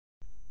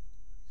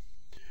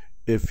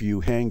if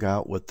you hang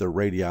out with the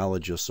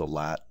radiologists a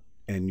lot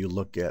and you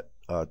look at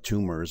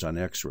tumors on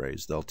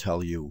x-rays, they'll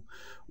tell you,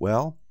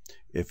 well,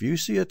 if you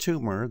see a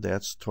tumor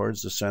that's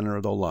towards the center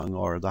of the lung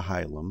or the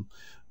hilum,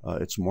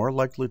 it's more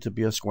likely to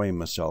be a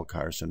squamous cell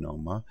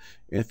carcinoma.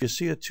 If you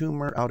see a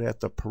tumor out at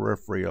the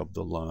periphery of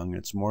the lung,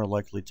 it's more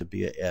likely to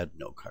be an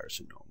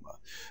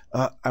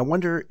adenocarcinoma. I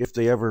wonder if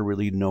they ever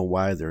really know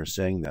why they're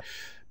saying that,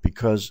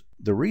 because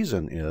the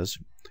reason is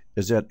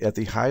that at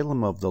the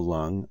hilum of the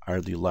lung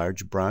are the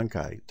large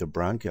bronchi. The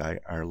bronchi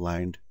are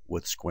lined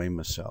with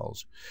squamous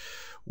cells,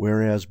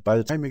 whereas by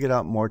the time you get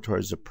out more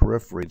towards the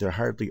periphery, there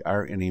hardly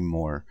are any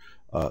more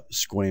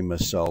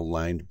squamous cell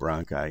lined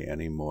bronchi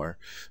anymore.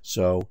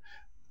 So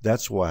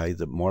that's why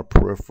the more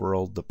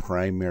peripheral the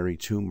primary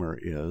tumor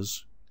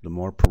is, the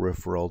more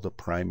peripheral the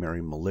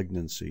primary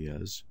malignancy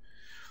is,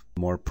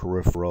 the more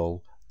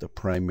peripheral the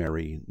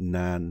primary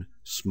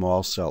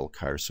non-small cell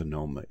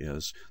carcinoma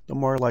is, the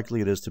more likely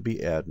it is to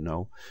be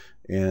adeno,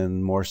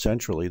 and more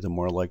centrally, the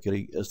more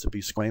likely it is to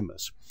be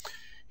squamous.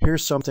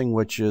 Here's something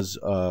which is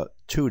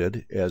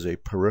touted as a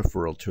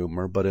peripheral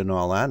tumor, but in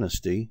all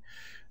honesty,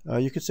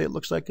 you could say it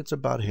looks like it's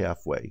about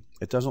halfway.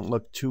 It doesn't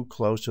look too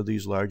close to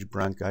these large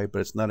bronchi, but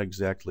it's not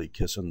exactly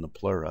kissing the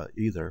pleura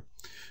either.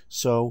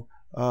 So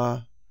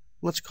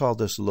let's call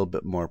this a little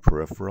bit more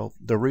peripheral.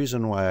 The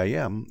reason why I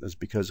am is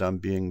because I'm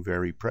being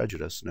very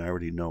prejudiced and I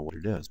already know what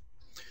it is.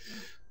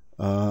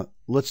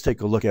 Let's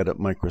take a look at it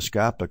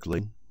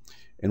microscopically,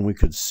 and we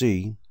could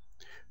see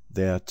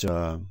that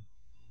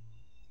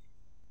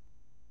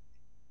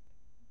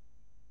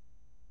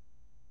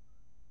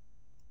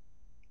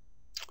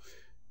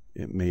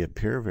it may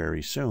appear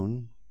very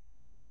soon,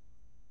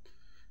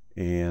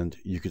 and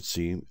you could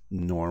see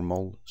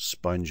normal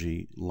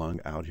spongy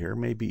lung out here,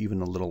 maybe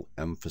even a little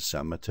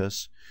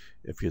emphysematous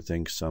if you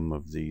think some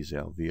of these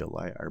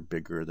alveoli are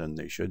bigger than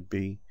they should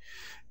be.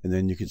 And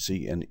then you can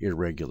see an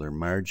irregular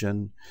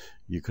margin.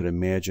 You could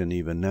imagine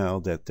even now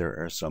that there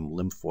are some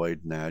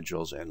lymphoid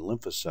nodules and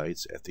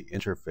lymphocytes at the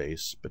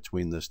interface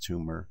between this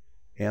tumor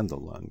and the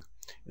lung.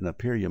 And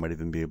up here you might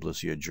even be able to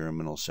see a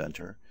germinal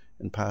center,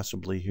 and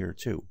possibly here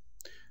too.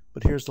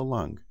 But here's the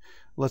lung.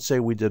 Let's say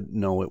we didn't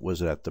know it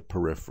was at the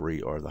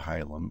periphery or the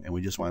hilum, and we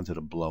just wanted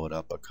to blow it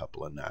up a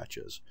couple of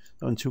notches.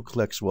 So in 2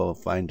 clicks, we'll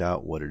find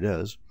out what it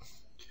is,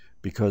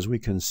 because we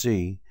can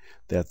see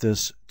that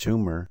this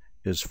tumor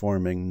is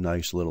forming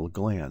nice little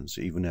glands,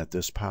 even at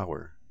this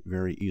power,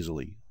 very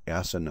easily,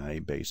 acini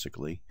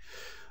basically.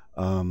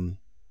 And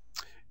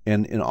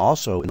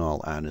also, in all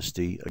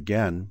honesty,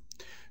 again,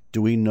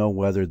 do we know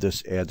whether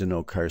this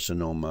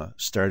adenocarcinoma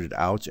started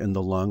out in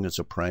the lung as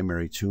a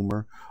primary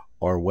tumor,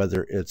 or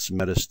whether it's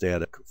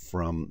metastatic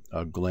from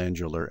a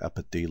glandular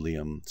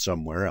epithelium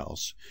somewhere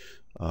else,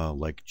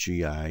 like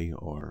GI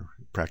or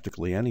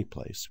practically any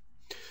place?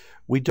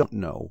 We don't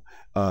know.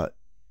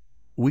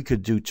 We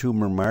could do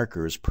tumor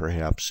markers,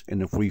 perhaps,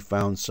 and if we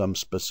found some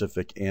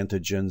specific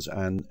antigens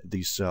on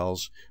these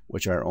cells,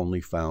 which are only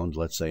found,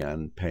 let's say,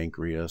 on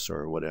pancreas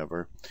or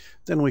whatever,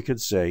 then we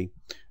could say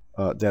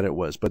that it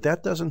was. But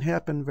that doesn't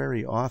happen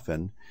very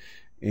often,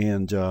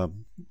 and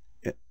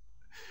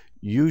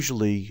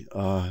usually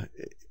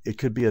it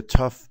could be a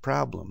tough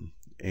problem,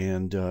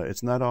 and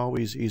it's not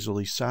always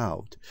easily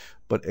solved.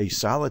 But a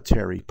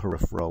solitary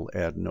peripheral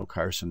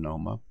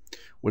adenocarcinoma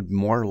would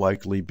more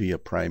likely be a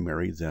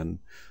primary than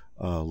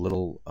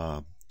little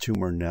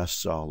tumor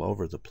nests all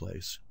over the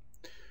place.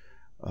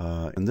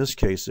 In this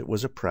case, it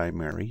was a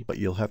primary, but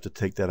you'll have to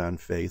take that on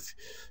faith,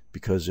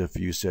 because if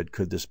you said,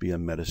 could this be a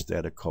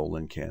metastatic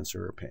colon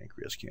cancer or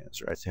pancreas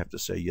cancer, I'd have to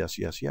say yes,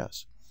 yes,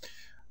 yes.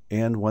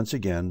 And once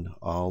again,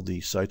 all the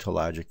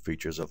cytologic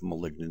features of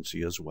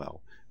malignancy as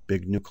well.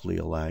 Big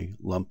nucleoli,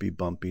 lumpy,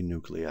 bumpy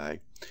nuclei.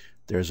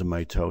 There's a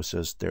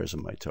mitosis, there's a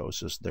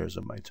mitosis, there's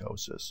a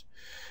mitosis.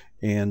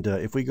 And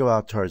if we go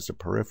out towards the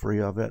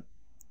periphery of it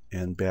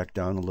and back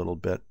down a little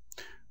bit,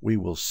 we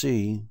will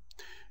see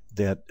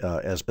that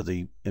as per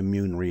the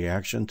immune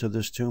reaction to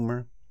this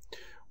tumor,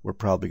 we're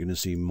probably going to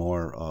see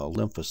more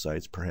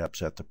lymphocytes,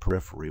 perhaps at the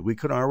periphery. We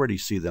could already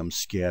see them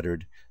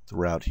scattered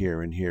throughout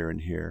here and here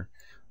and here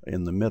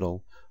in the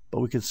middle, but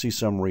we could see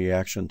some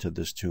reaction to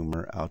this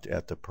tumor out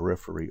at the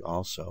periphery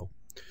also,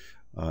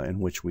 in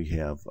which we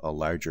have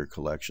larger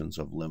collections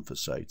of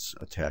lymphocytes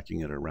attacking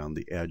it around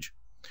the edge.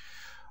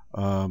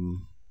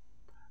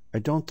 I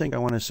don't think I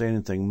want to say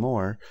anything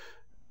more.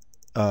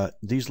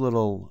 These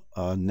little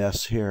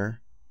nests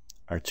here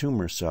are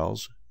tumor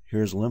cells.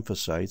 Here's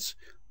lymphocytes.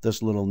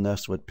 This little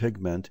nest with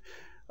pigment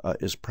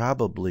is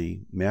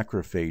probably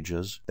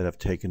macrophages that have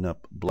taken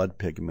up blood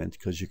pigment,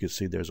 because you can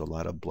see there's a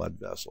lot of blood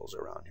vessels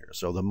around here.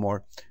 So the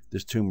more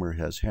this tumor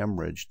has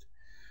hemorrhaged,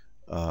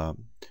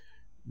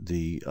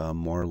 the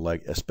more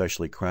like,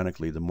 especially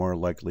chronically, the more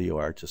likely you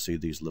are to see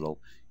these little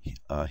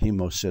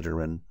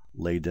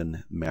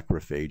hemosiderin-laden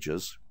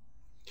macrophages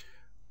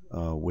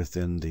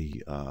within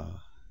the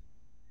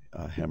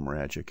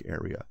hemorrhagic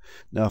area.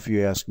 Now, if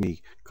you ask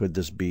me, could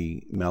this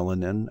be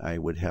melanin, I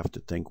would have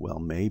to think, well,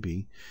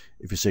 maybe.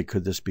 If you say,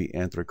 could this be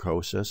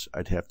anthracosis,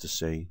 I'd have to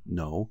say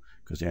no,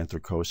 because because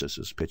anthracosis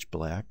is pitch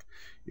black.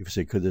 If you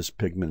say, could this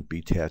pigment be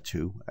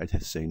tattoo?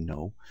 I'd say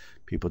no.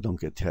 People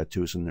don't get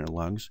tattoos in their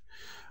lungs,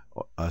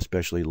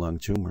 especially lung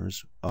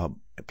tumors.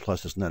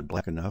 Plus, it's not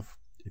black enough.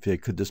 If you say,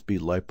 could this be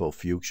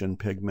lipofusion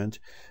pigment?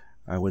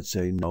 I would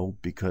say no,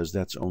 because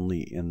that's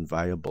only in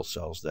viable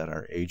cells that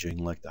are aging,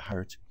 like the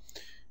heart.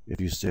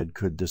 If you said,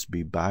 could this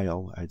be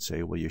bile? I'd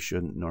say, well, you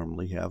shouldn't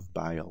normally have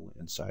bile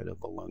inside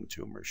of a lung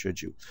tumor,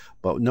 should you?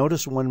 But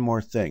notice one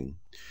more thing.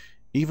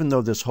 Even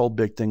though this whole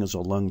big thing is a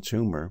lung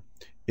tumor,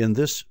 in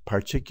this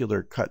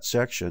particular cut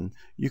section,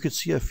 you could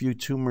see a few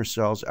tumor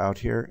cells out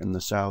here in the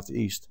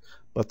southeast,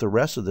 but the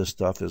rest of this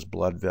stuff is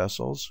blood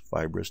vessels,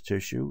 fibrous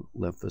tissue,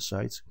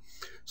 lymphocytes.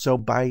 So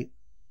by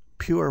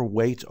pure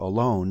weight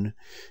alone,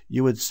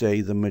 you would say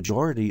the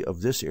majority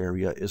of this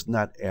area is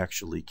not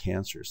actually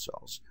cancer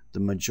cells. The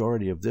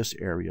majority of this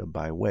area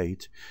by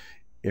weight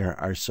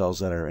are cells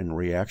that are in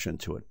reaction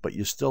to it, but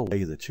you still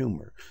weigh the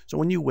tumor. So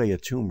when you weigh a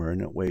tumor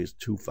and it weighs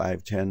 2,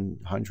 5, 10,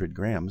 100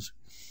 grams,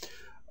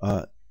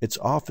 it's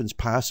often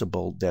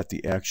possible that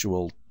the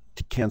actual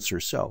cancer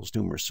cells,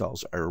 tumor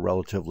cells, are a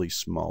relatively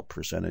small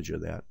percentage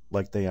of that,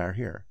 like they are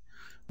here.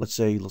 Let's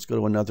go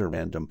to another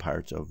random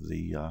part of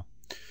the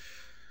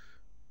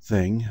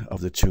thing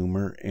of the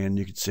tumor, and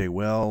you could say,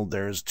 well,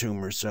 there's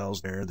tumor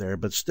cells there,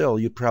 but still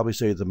you'd probably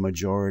say the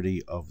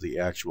majority of the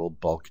actual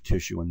bulk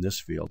tissue in this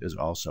field is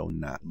also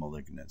not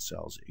malignant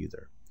cells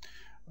either.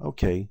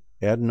 Okay,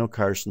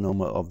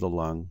 adenocarcinoma of the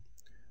lung,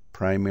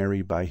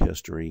 primary by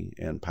history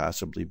and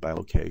possibly by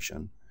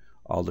location,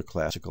 all the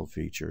classical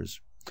features.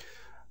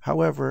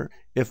 However,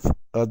 if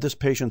this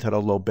patient had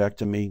a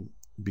lobectomy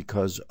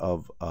because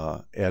of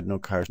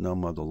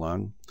adenocarcinoma of the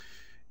lung,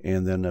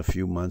 and then a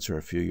few months or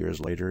a few years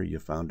later, you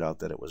found out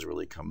that it was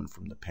really coming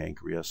from the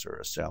pancreas or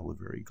a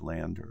salivary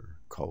gland or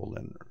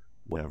colon or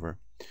whatever,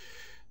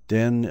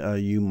 then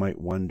you might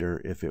wonder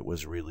if it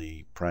was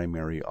really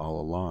primary all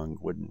along,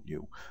 wouldn't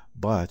you?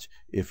 But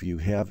if you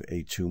have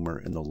a tumor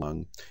in the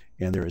lung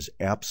and there is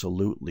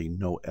absolutely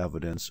no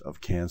evidence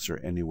of cancer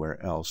anywhere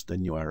else,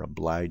 then you are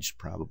obliged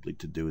probably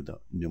to do the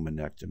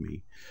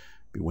pneumonectomy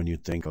when you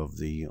think of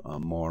the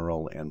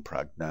moral and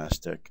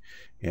prognostic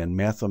and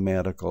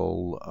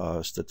mathematical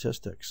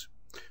statistics.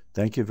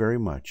 Thank you very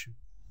much.